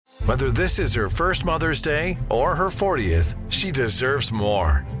Whether this is her first Mother's Day or her 40th, she deserves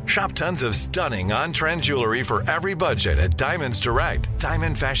more. Shop tons of stunning on-trend jewelry for every budget at Diamonds Direct.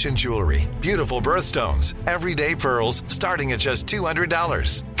 Diamond fashion jewelry, beautiful birthstones, everyday pearls starting at just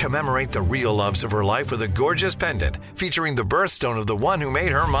 $200. Commemorate the real loves of her life with a gorgeous pendant featuring the birthstone of the one who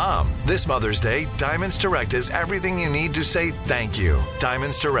made her mom. This Mother's Day, Diamonds Direct is everything you need to say thank you.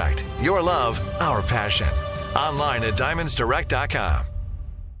 Diamonds Direct, your love, our passion. Online at diamondsdirect.com.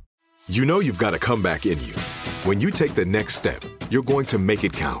 You know you've got a comeback in you. When you take the next step, you're going to make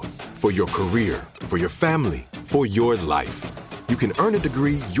it count. For your career, for your family, for your life. You can earn a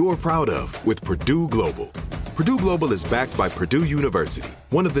degree you're proud of with Purdue Global. Purdue Global is backed by Purdue University,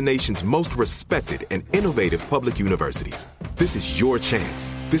 one of the nation's most respected and innovative public universities. This is your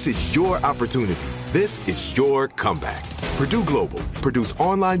chance. This is your opportunity. This is your comeback. Purdue Global, Purdue's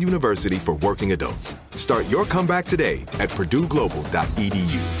online university for working adults. Start your comeback today at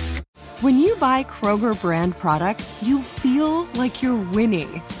purdueglobal.edu. When you buy Kroger brand products, you feel like you're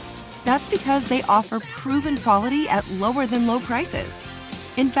winning. That's because they offer proven quality at lower than low prices.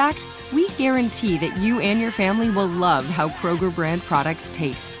 In fact, we guarantee that you and your family will love how Kroger brand products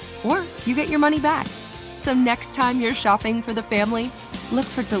taste, or you get your money back. So next time you're shopping for the family, look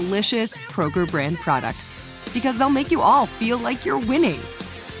for delicious Kroger brand products, because they'll make you all feel like you're winning.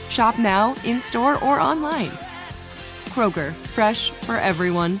 Shop now, in-store, or online. Kroger, fresh for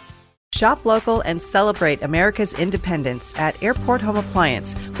everyone. Shop local and celebrate America's independence at Airport Home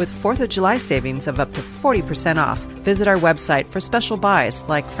Appliance with 4th of July savings of up to 40% off. Visit our website for special buys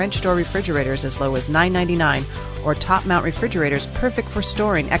like French door refrigerators as low as $9.99 or top mount refrigerators perfect for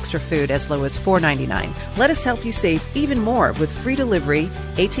storing extra food as low as $4.99. Let us help you save even more with free delivery,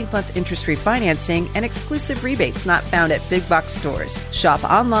 18-month interest-free financing, and exclusive rebates not found at big box stores. Shop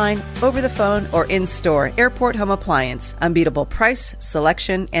online, over the phone, or in-store. Airport Home Appliance. Unbeatable price,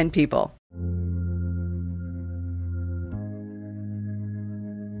 selection, and people.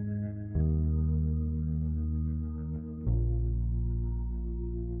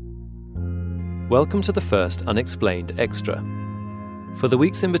 Welcome to the first Unexplained Extra. For the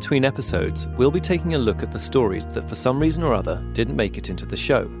weeks in between episodes, we'll be taking a look at the stories that for some reason or other didn't make it into the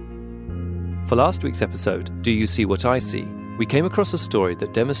show. For last week's episode, Do You See What I See?, we came across a story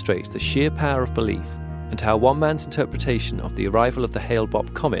that demonstrates the sheer power of belief and how one man's interpretation of the arrival of the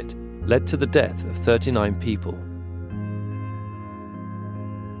Hale-Bopp comet led to the death of 39 people.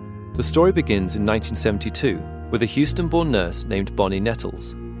 The story begins in 1972 with a Houston-born nurse named Bonnie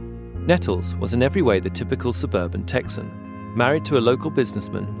Nettles. Nettles was in every way the typical suburban Texan, married to a local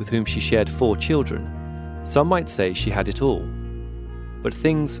businessman with whom she shared 4 children. Some might say she had it all. But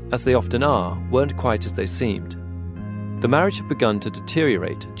things, as they often are, weren't quite as they seemed. The marriage had begun to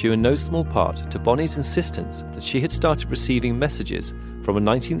deteriorate due in no small part to Bonnie's insistence that she had started receiving messages from a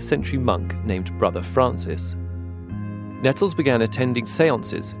 19th century monk named Brother Francis. Nettles began attending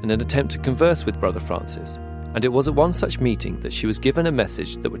seances in an attempt to converse with Brother Francis, and it was at one such meeting that she was given a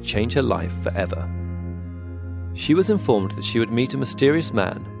message that would change her life forever. She was informed that she would meet a mysterious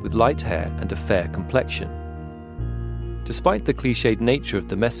man with light hair and a fair complexion. Despite the cliched nature of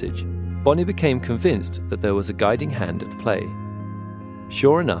the message, Bonnie became convinced that there was a guiding hand at play.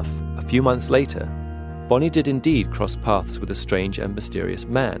 Sure enough, a few months later, Bonnie did indeed cross paths with a strange and mysterious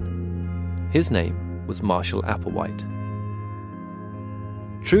man. His name was Marshall Applewhite.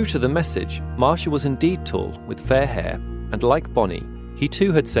 True to the message, Marshall was indeed tall, with fair hair, and like Bonnie, he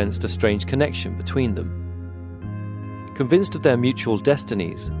too had sensed a strange connection between them. Convinced of their mutual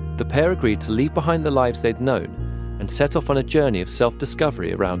destinies, the pair agreed to leave behind the lives they'd known and set off on a journey of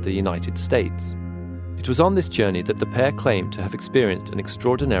self-discovery around the United States. It was on this journey that the pair claimed to have experienced an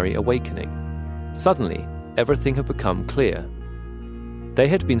extraordinary awakening. Suddenly, everything had become clear. They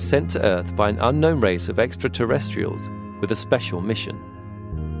had been sent to Earth by an unknown race of extraterrestrials with a special mission: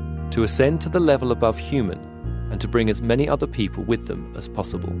 to ascend to the level above human and to bring as many other people with them as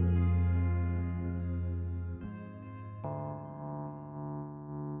possible.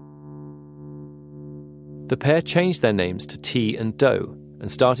 The pair changed their names to T and Do and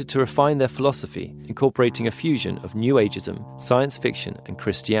started to refine their philosophy, incorporating a fusion of New Ageism, science fiction, and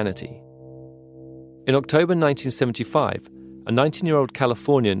Christianity. In October 1975, a 19-year-old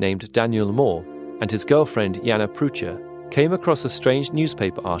Californian named Daniel Moore and his girlfriend Jana Prucha came across a strange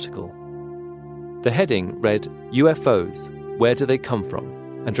newspaper article. The heading read, "UFOs, where do they come from?"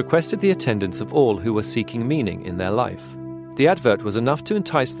 and requested the attendance of all who were seeking meaning in their life. The advert was enough to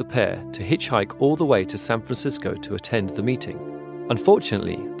entice the pair to hitchhike all the way to San Francisco to attend the meeting.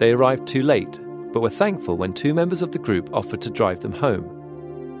 Unfortunately, they arrived too late, but were thankful when 2 members of the group offered to drive them home.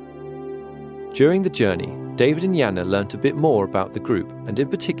 During the journey, David and Yana learnt a bit more about the group, and in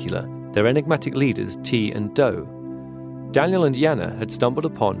particular, their enigmatic leaders T and Do. Daniel and Yana had stumbled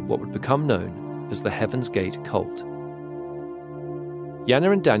upon what would become known as the Heaven's Gate cult.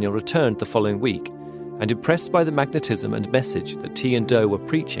 Yana and Daniel returned the following week, and impressed by the magnetism and message that T and Do were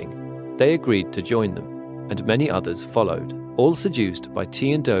preaching, they agreed to join them, and many others followed, all seduced by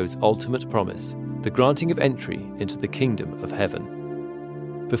T and Do's ultimate promise, the granting of entry into the kingdom of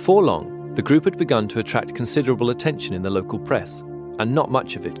heaven. Before long, the group had begun to attract considerable attention in the local press, and not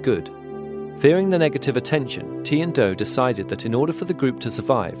much of it good. Fearing the negative attention, T and Do decided that in order for the group to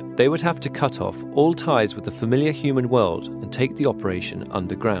survive, they would have to cut off all ties with the familiar human world and take the operation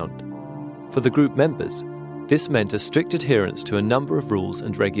underground. For the group members, this meant a strict adherence to a number of rules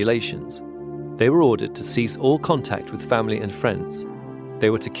and regulations. They were ordered to cease all contact with family and friends. They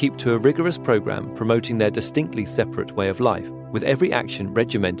were to keep to a rigorous program promoting their distinctly separate way of life, with every action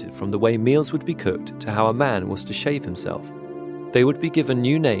regimented from the way meals would be cooked to how a man was to shave himself. They would be given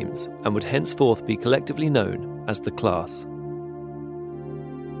new names and would henceforth be collectively known as the class.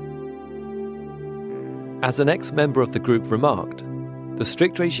 As an ex-member of the group remarked, the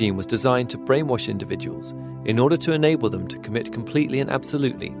strict regime was designed to brainwash individuals in order to enable them to commit completely and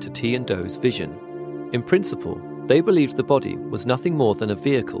absolutely to T and Do's vision. In principle, they believed the body was nothing more than a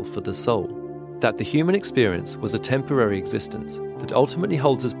vehicle for the soul, that the human experience was a temporary existence that ultimately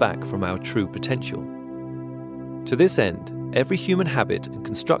holds us back from our true potential. To this end, every human habit and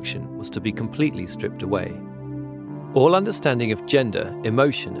construction was to be completely stripped away. All understanding of gender,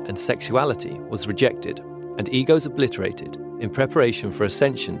 emotion, and sexuality was rejected, and egos obliterated in preparation for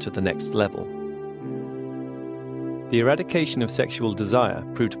ascension to the next level. The eradication of sexual desire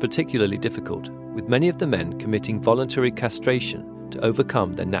proved particularly difficult, with many of the men committing voluntary castration to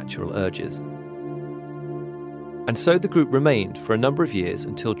overcome their natural urges. And so the group remained for a number of years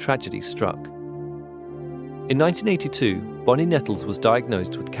until tragedy struck. In 1982, Bonnie Nettles was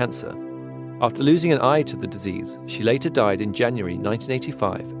diagnosed with cancer. After losing an eye to the disease, she later died in January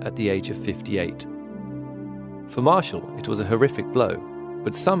 1985 at the age of 58. For Marshall, it was a horrific blow,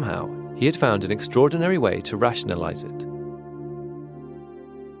 but somehow he had found an extraordinary way to rationalize it.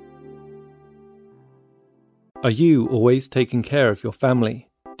 Are you always taking care of your family?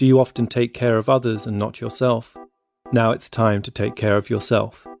 Do you often take care of others and not yourself? Now it's time to take care of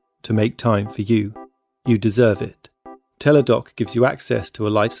yourself, to make time for you. You deserve it. Teladoc gives you access to a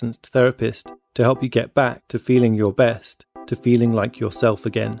licensed therapist to help you get back to feeling your best, to feeling like yourself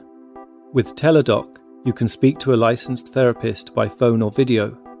again. With Teladoc, you can speak to a licensed therapist by phone or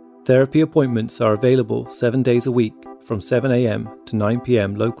video. Therapy appointments are available 7 days a week from 7 a.m. to 9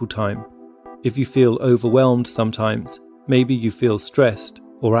 p.m. local time. If you feel overwhelmed sometimes, maybe you feel stressed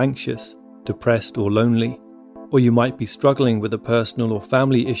or anxious, depressed or lonely, or you might be struggling with a personal or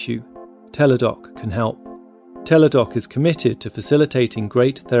family issue, Teladoc can help. Teladoc is committed to facilitating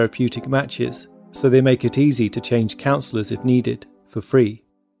great therapeutic matches, so they make it easy to change counsellors if needed, for free.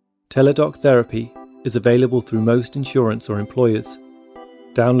 Teladoc Therapy is available through most insurance or employers.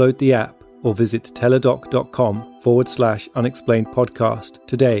 Download the app or visit teladoc.com/unexplained podcast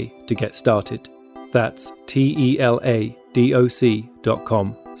today to get started. That's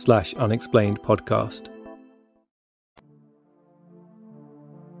teladoc.com/unexplained podcast.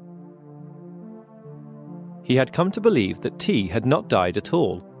 He had come to believe that T had not died at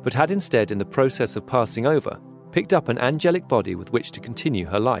all, but had instead, in the process of passing over, picked up an angelic body with which to continue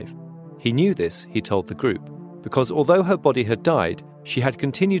her life. He knew this, he told the group, because although her body had died, she had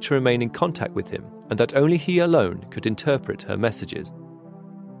continued to remain in contact with him, and that only he alone could interpret her messages.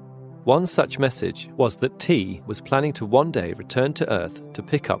 One such message was that T was planning to one day return to Earth to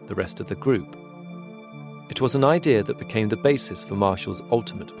pick up the rest of the group. It was an idea that became the basis for Marshall's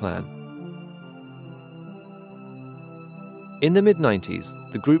ultimate plan. In the mid-90s,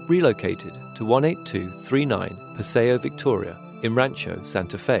 the group relocated to 18239 Paseo Victoria in Rancho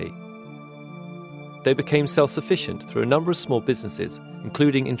Santa Fe. They became self-sufficient through a number of small businesses,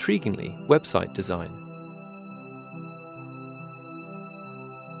 including, intriguingly, website design.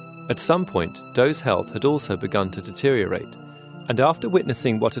 At some point, Do's health had also begun to deteriorate, and after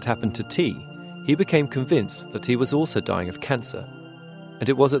witnessing what had happened to T, he became convinced that he was also dying of cancer. And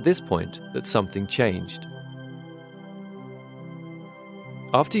it was at this point that something changed.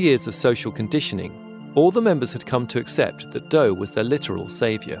 After years of social conditioning, all the members had come to accept that Do was their literal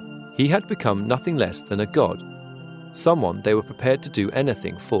saviour. He had become nothing less than a god, someone they were prepared to do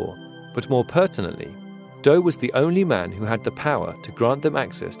anything for. But more pertinently, Do was the only man who had the power to grant them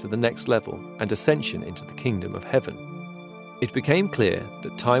access to the next level and ascension into the kingdom of heaven. It became clear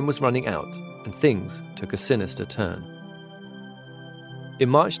that time was running out and things took a sinister turn. In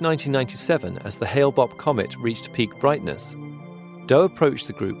March 1997, as the Hale-Bopp comet reached peak brightness, Doe approached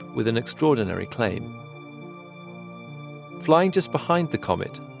the group with an extraordinary claim. Flying just behind the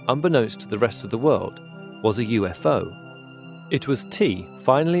comet, unbeknownst to the rest of the world, was a UFO. It was T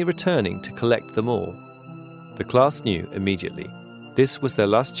finally returning to collect them all. The class knew immediately. This was their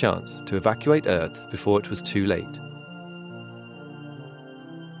last chance to evacuate Earth before it was too late.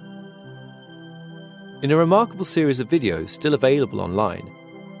 In a remarkable series of videos still available online,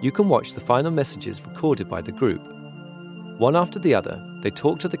 you can watch the final messages recorded by the group. One after the other, they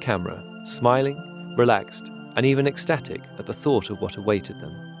talked to the camera, smiling, relaxed, and even ecstatic at the thought of what awaited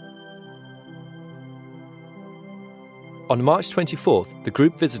them. On March 24th, the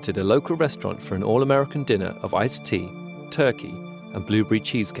group visited a local restaurant for an all-American dinner of iced tea, turkey, and blueberry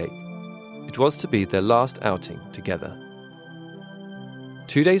cheesecake. It was to be their last outing together.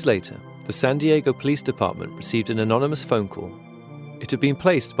 2 days later, the San Diego Police Department received an anonymous phone call. It had been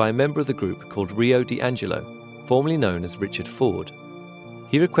placed by a member of the group called Rio D'Angelo, formerly known as Richard Ford.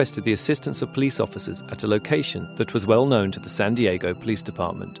 He requested the assistance of police officers at a location that was well known to the San Diego Police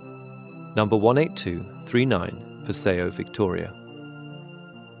Department, number 18239 Paseo, Victoria.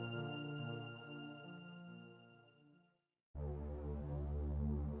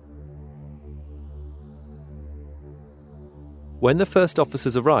 When the first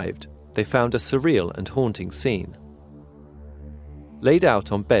officers arrived, they found a surreal and haunting scene. Laid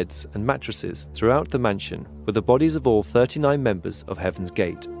out on beds and mattresses throughout the mansion were the bodies of all 39 members of Heaven's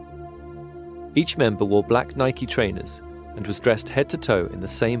Gate. Each member wore black Nike trainers and was dressed head to toe in the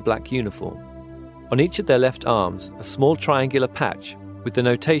same black uniform. On each of their left arms, a small triangular patch with the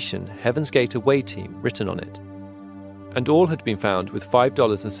notation Heaven's Gate Away Team written on it. And all had been found with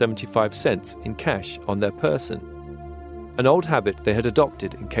 $5.75 in cash on their person. An old habit they had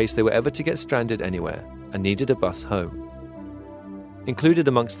adopted in case they were ever to get stranded anywhere and needed a bus home. Included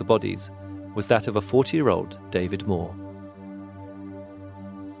amongst the bodies was that of a 40-year-old David Moore.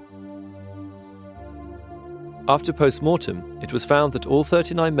 After post-mortem, it was found that all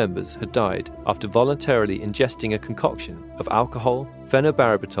 39 members had died after voluntarily ingesting a concoction of alcohol,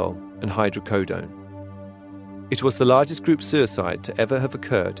 phenobarbital, and hydrocodone. It was the largest group suicide to ever have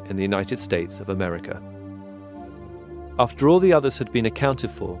occurred in the United States of America. After all the others had been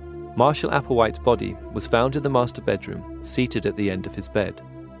accounted for, Marshall Applewhite's body was found in the master bedroom, seated at the end of his bed.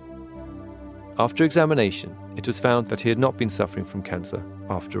 After examination, it was found that he had not been suffering from cancer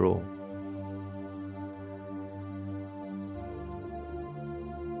after all.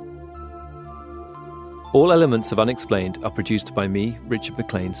 All elements of Unexplained are produced by me, Richard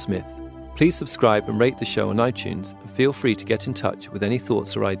McLean Smith. Please subscribe and rate the show on iTunes, and feel free to get in touch with any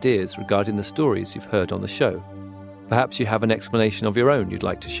thoughts or ideas regarding the stories you've heard on the show. Perhaps you have an explanation of your own you'd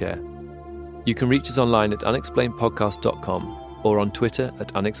like to share. You can reach us online at unexplainedpodcast.com or on Twitter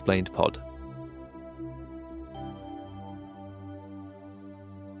at unexplainedpod.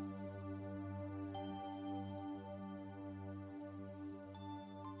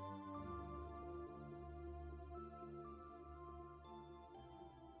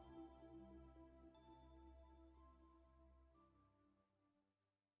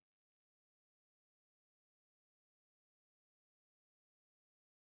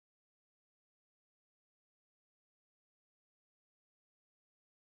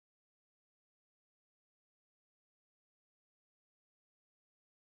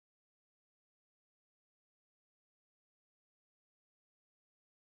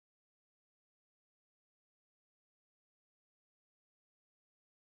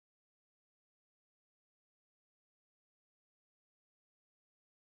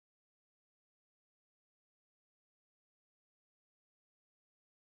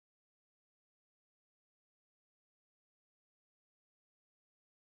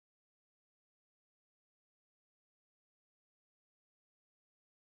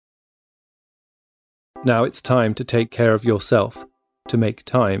 Now it's time to take care of yourself, to make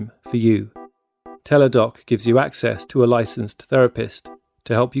time for you. Teladoc gives you access to a licensed therapist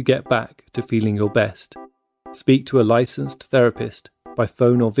to help you get back to feeling your best. Speak to a licensed therapist by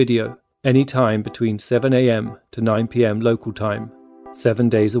phone or video anytime between 7 a.m. to 9 p.m. local time, 7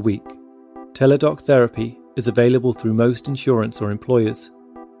 days a week. Teladoc Therapy is available through most insurance or employers.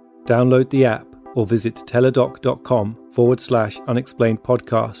 Download the app or visit teladoc.com/unexplained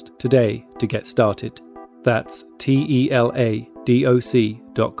podcast today to get started. That's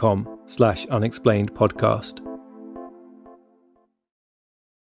teladoc.com/unexplained podcast.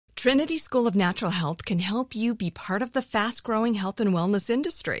 Trinity School of Natural Health can help you be part of the fast-growing health and wellness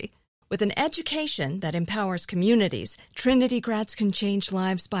industry. With an education that empowers communities, Trinity grads can change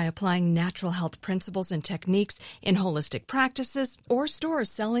lives by applying natural health principles and techniques in holistic practices or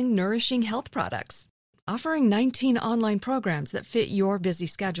stores selling nourishing health products. Offering 19 online programs that fit your busy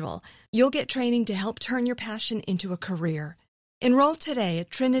schedule, you'll get training to help turn your passion into a career. Enroll today at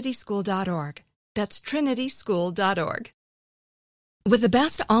trinityschool.org. That's trinityschool.org. With the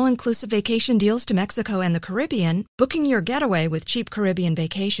best all-inclusive vacation deals to Mexico and the Caribbean, booking your getaway with Cheap Caribbean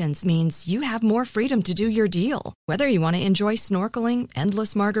Vacations means you have more freedom to do your deal. Whether you want to enjoy snorkeling,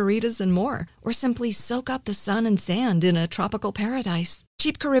 endless margaritas, and more, or simply soak up the sun and sand in a tropical paradise,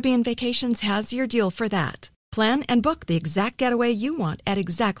 Cheap Caribbean Vacations has your deal for that. Plan and book the exact getaway you want at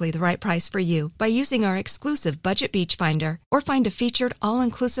exactly the right price for you by using our exclusive Budget Beach Finder, or find a featured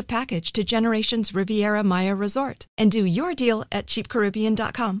all-inclusive package to Generations Riviera Maya Resort and do your deal at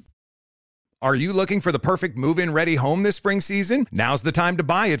cheapcaribbean.com. Are you looking for the perfect move-in ready home this spring season? Now's the time to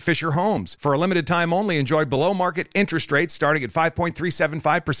buy at Fisher Homes. For a limited time only, enjoy below-market interest rates starting at 5.375%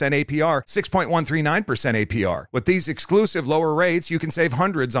 APR, 6.139% APR. With these exclusive lower rates, you can save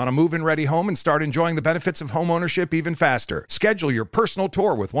hundreds on a move-in ready home and start enjoying the benefits of homeownership even faster. Schedule your personal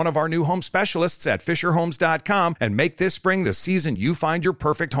tour with one of our new home specialists at FisherHomes.com and make this spring the season you find your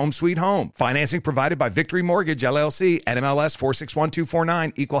perfect home sweet home. Financing provided by Victory Mortgage, LLC, NMLS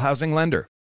 461249, Equal Housing Lender.